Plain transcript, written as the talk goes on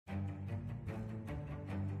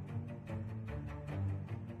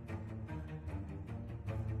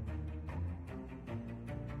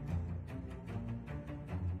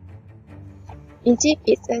Egypt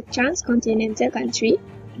is a transcontinental country.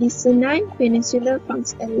 The Sinai Peninsula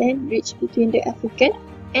forms a land bridge between the African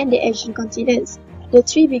and the Asian continents. The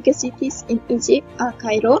three biggest cities in Egypt are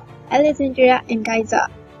Cairo, Alexandria, and Giza.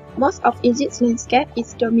 Most of Egypt's landscape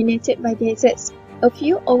is dominated by deserts. A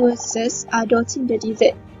few oases are dotting the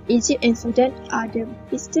desert. Egypt and Sudan are the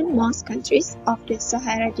easternmost countries of the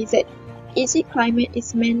Sahara Desert. Egypt's climate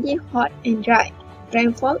is mainly hot and dry.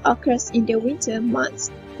 Rainfall occurs in the winter months,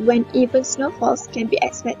 when even snowfalls can be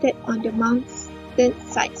expected on the mountain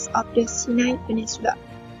sides of the Sinai Peninsula.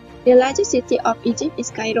 The largest city of Egypt is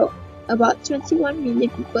Cairo. About 21 million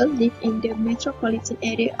people live in the metropolitan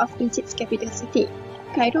area of Egypt's capital city.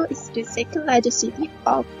 Cairo is the second largest city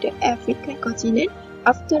of the African continent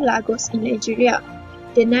after Lagos in Nigeria.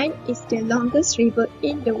 The Nile is the longest river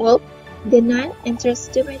in the world. The Nile enters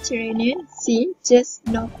the Mediterranean Sea just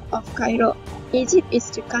north of Cairo. Egypt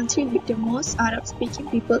is the country with the most Arab-speaking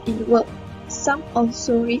people in the world. Some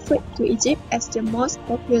also refer to Egypt as the most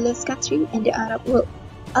populous country in the Arab world.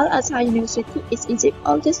 Al-Azhar University is Egypt's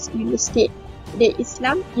oldest university. The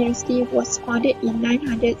Islamic University was founded in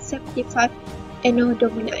 975 Anno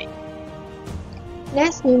Domini.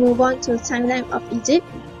 Next, we move on to timeline of Egypt.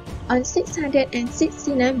 On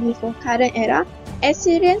 669 before current era,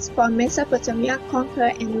 Assyrians from Mesopotamia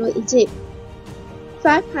conquered and ruled Egypt.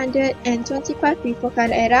 525 before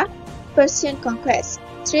current era, Persian conquest.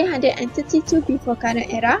 332 before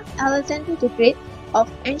current era, Alexander the Great of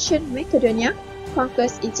ancient Macedonia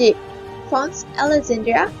conquers Egypt. Founds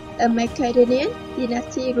Alexandria, a Macedonian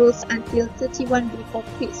dynasty rules until 31 before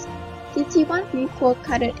Christ. 31 before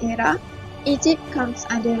current era, Egypt comes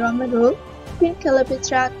under Roman rule. Queen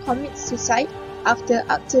Cleopatra commits suicide after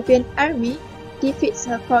Octavian army defeats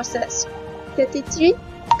her forces. 33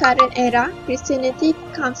 current era, Christianity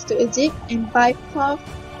comes to Egypt and by 4th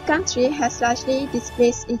country has largely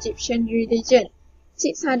displaced Egyptian religion.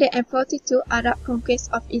 642 Arab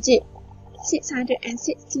conquest of Egypt.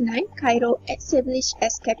 669 Cairo established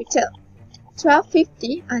as capital.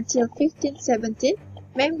 1250 until 1517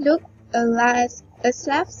 Mamluk, a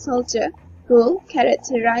slave soldier rule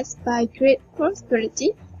characterized by great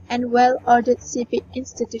prosperity and well-ordered civic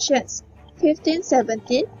institutions.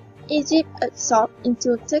 1517 Egypt absorbed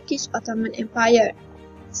into Turkish Ottoman Empire.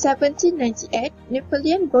 1798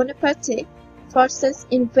 Napoleon Bonaparte forces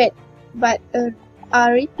invade but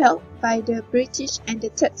are repelled by the British and the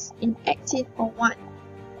Turks in 1801.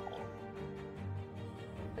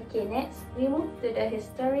 Okay, next we move to the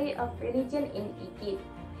history of religion in Egypt,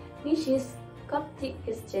 which is Coptic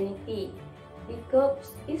Christianity. The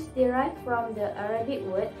Copts is derived from the Arabic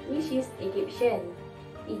word which is Egyptian.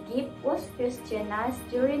 Egypt was Christianized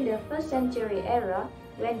during the 1st century era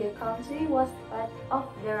when the country was part of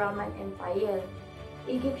the Roman Empire.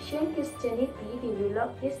 Egyptian Christianity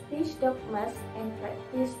developed distinct dogmas and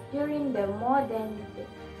practice during the more than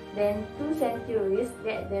 2 centuries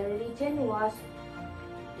that the religion was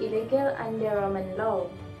illegal under Roman law.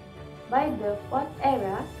 By the 4th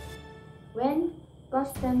era, when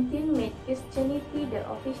Constantine made Christianity the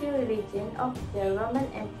official religion of the Roman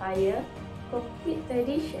Empire, Coptic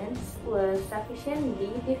traditions were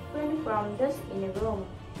sufficiently different from those in Rome,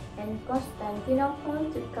 and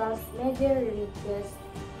Constantinople to cause major religious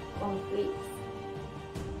conflicts.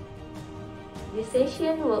 The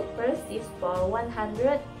session would persist for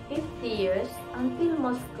 150 years until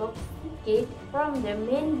most Copts decayed from the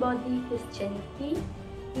main body Christianity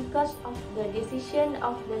because of the decision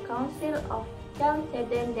of the Council of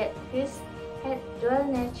Chalcedon that Christ had dual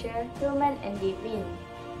nature, human and divine.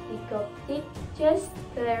 The Coptic Church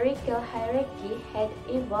clerical hierarchy had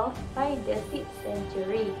evolved by the 6th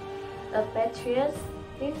century. A patriarch,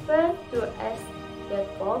 referred to as the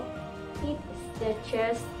Pope, leads the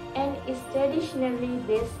church and is traditionally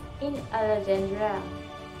based in Alexandria.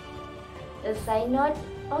 A synod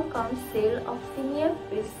or council of senior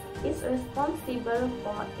priests is responsible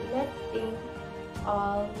for electing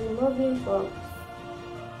or removing popes.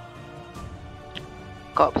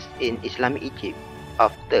 Copts in Islamic Egypt.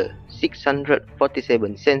 After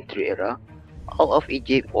 647 century era, all of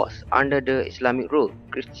Egypt was under the Islamic rule.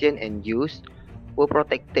 Christians and Jews were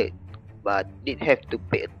protected, but did have to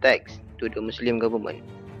pay a tax to the Muslim government.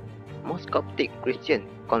 Most Coptic Christians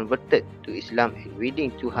converted to Islam and within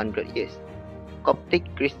 200 years, Coptic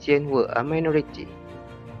Christians were a minority.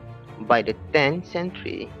 By the 10th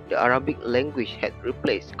century, the Arabic language had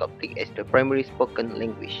replaced Coptic as the primary spoken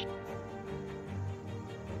language.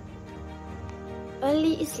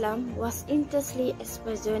 Early Islam was intensely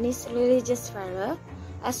expansionist religious fervor,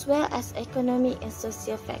 as well as economic and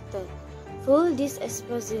social factors. Full this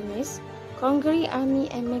expansionist conquering army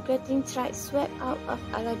and migrating tribes swept out of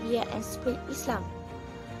Arabia and spread Islam.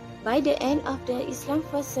 By the end of the Islam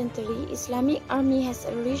 1st century, Islamic army has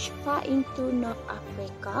reached far into North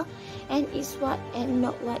Africa and eastward and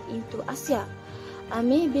northward into Asia.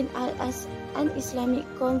 Amr bin al-As, an Islamic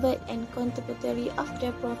convert and contemporary of the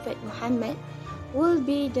Prophet Muhammad, will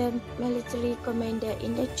be the military commander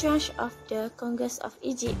in the charge of the conquest of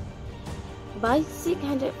Egypt. By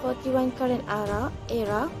 641 current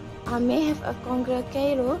era, Amr have conquered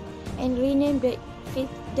Cairo and renamed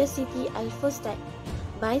the city Al-Fustat.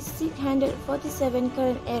 By 647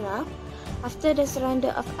 current era, after the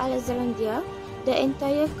surrender of Alexandria, the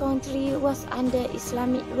entire country was under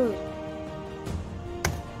Islamic rule.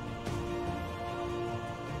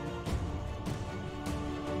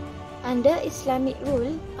 Under Islamic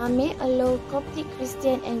rule, Amr allowed Coptic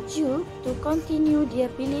Christian and Jew to continue their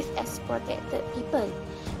belief as protected people.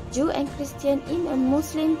 Jew and Christian in a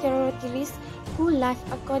Muslim territories who live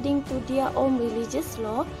according to their own religious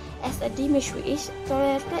law as a distinguished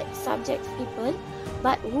tolerated subject people,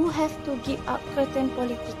 but who have to give up certain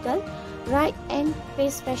political rights and pay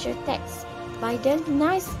special tax. By the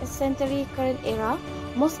 9th century current era,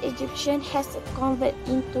 most Egyptians has converted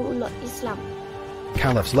into Islam.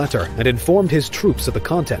 Caliph's letter and informed his troops of the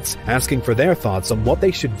contents, asking for their thoughts on what they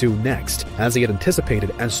should do next. As he had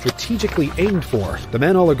anticipated and strategically aimed for, the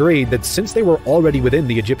men all agreed that since they were already within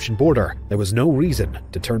the Egyptian border, there was no reason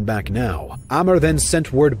to turn back now. Amr then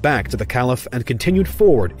sent word back to the Caliph and continued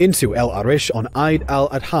forward into El Arish on Eid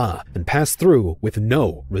al-Adha and passed through with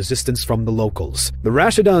no resistance from the locals. The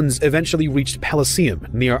Rashidans eventually reached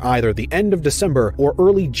Pelusium near either the end of December or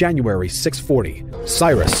early January 640.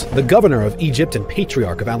 Cyrus, the governor of Egypt and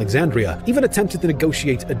Patriarch of Alexandria, even attempted to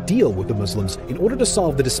negotiate a deal with the Muslims in order to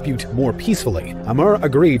solve the dispute more peacefully. Amr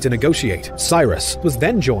agreed to negotiate. Cyrus was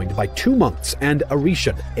then joined by 2 monks and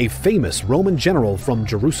Arishan, a famous Roman general from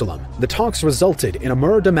Jerusalem. The talks resulted in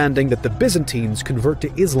Amr demanding that the Byzantines convert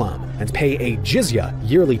to Islam and pay a jizya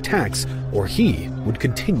yearly tax, or he would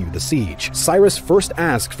continue the siege. Cyrus first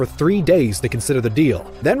asked for 3 days to consider the deal,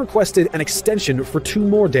 then requested an extension for 2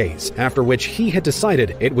 more days, after which he had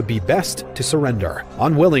decided it would be best to surrender.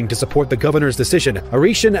 Unwilling to support the governor's decision,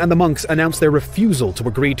 Arishan and the monks announced their refusal to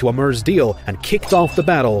agree to Amr's deal and kicked off the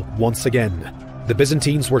battle once again. The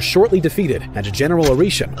Byzantines were shortly defeated, and General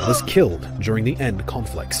Arishan was killed during the end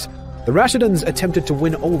conflicts. The Rashidans attempted to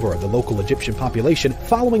win over the local Egyptian population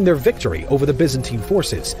following their victory over the Byzantine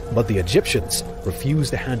forces, but the Egyptians refused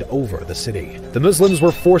to hand over the city. The Muslims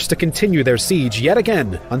were forced to continue their siege yet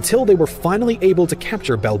again until they were finally able to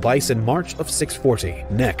capture Belbais in March of 640.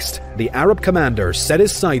 Next, the Arab commander set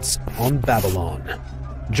his sights on Babylon.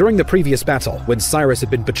 During the previous battle, when Cyrus had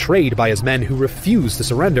been betrayed by his men who refused to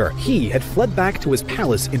surrender, he had fled back to his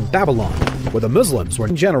palace in Babylon, where the Muslims were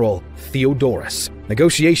in General Theodorus.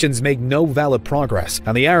 Negotiations made no valid progress,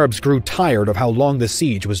 and the Arabs grew tired of how long the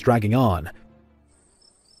siege was dragging on.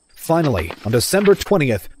 Finally, on December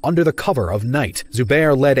 20th, under the cover of night,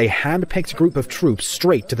 Zubair led a hand-picked group of troops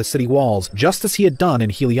straight to the city walls, just as he had done in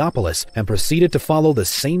Heliopolis, and proceeded to follow the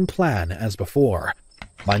same plan as before.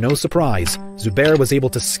 By no surprise, Zubair was able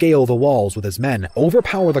to scale the walls with his men,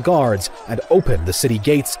 overpower the guards, and open the city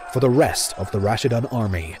gates for the rest of the Rashidun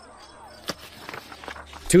army.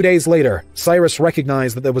 2 days later, Cyrus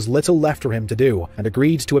recognized that there was little left for him to do and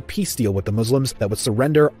agreed to a peace deal with the Muslims that would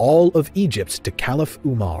surrender all of Egypt to Caliph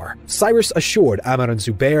Umar. Cyrus assured Amr and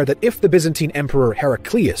Zubair that if the Byzantine Emperor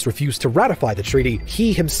Heraclius refused to ratify the treaty,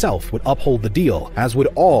 he himself would uphold the deal, as would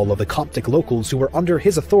all of the Coptic locals who were under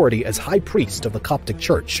his authority as high priest of the Coptic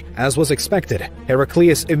Church. As was expected,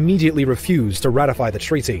 Heraclius immediately refused to ratify the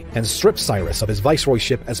treaty and stripped Cyrus of his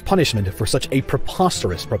viceroyship as punishment for such a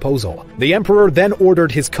preposterous proposal. The emperor then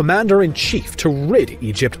ordered his commander-in-chief to rid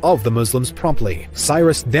Egypt of the Muslims promptly.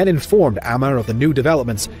 Cyrus then informed Amr of the new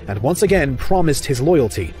developments and once again promised his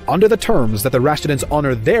loyalty, under the terms that the Rashidans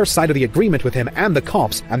honor their side of the agreement with him and the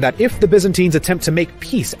Copts, and that if the Byzantines attempt to make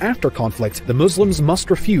peace after conflict, the Muslims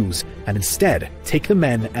must refuse and instead take the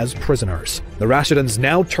men as prisoners. The Rashidans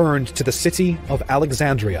now turned to the city of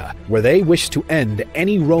Alexandria, where they wished to end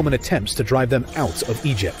any Roman attempts to drive them out of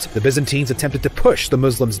Egypt. The Byzantines attempted to push the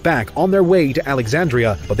Muslims back on their way to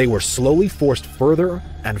Alexandria, but they were slowly forced further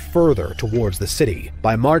and further towards the city.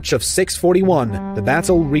 By March of 641, the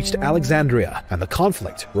battle reached Alexandria, and the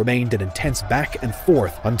conflict remained an intense back and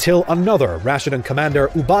forth until another Rashidun commander,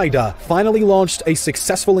 Ubaidah, finally launched a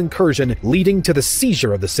successful incursion leading to the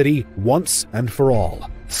seizure of the city once and for all.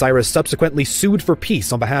 Cyrus subsequently sued for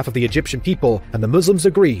peace on behalf of the Egyptian people, and the Muslims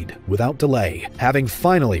agreed without delay. Having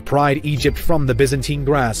finally pried Egypt from the Byzantine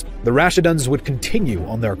grasp, the Rashiduns would continue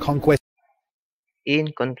on their conquest.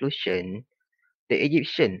 In conclusion, The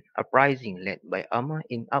Egyptian uprising led by Umar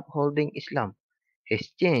in upholding Islam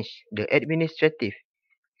has changed the administrative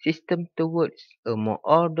system towards a more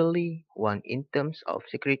orderly one in terms of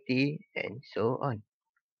security and so on.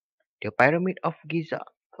 The Pyramid of Giza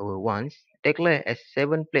were once declared as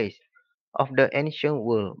seventh place of the ancient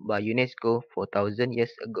world by UNESCO 4,000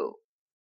 years ago.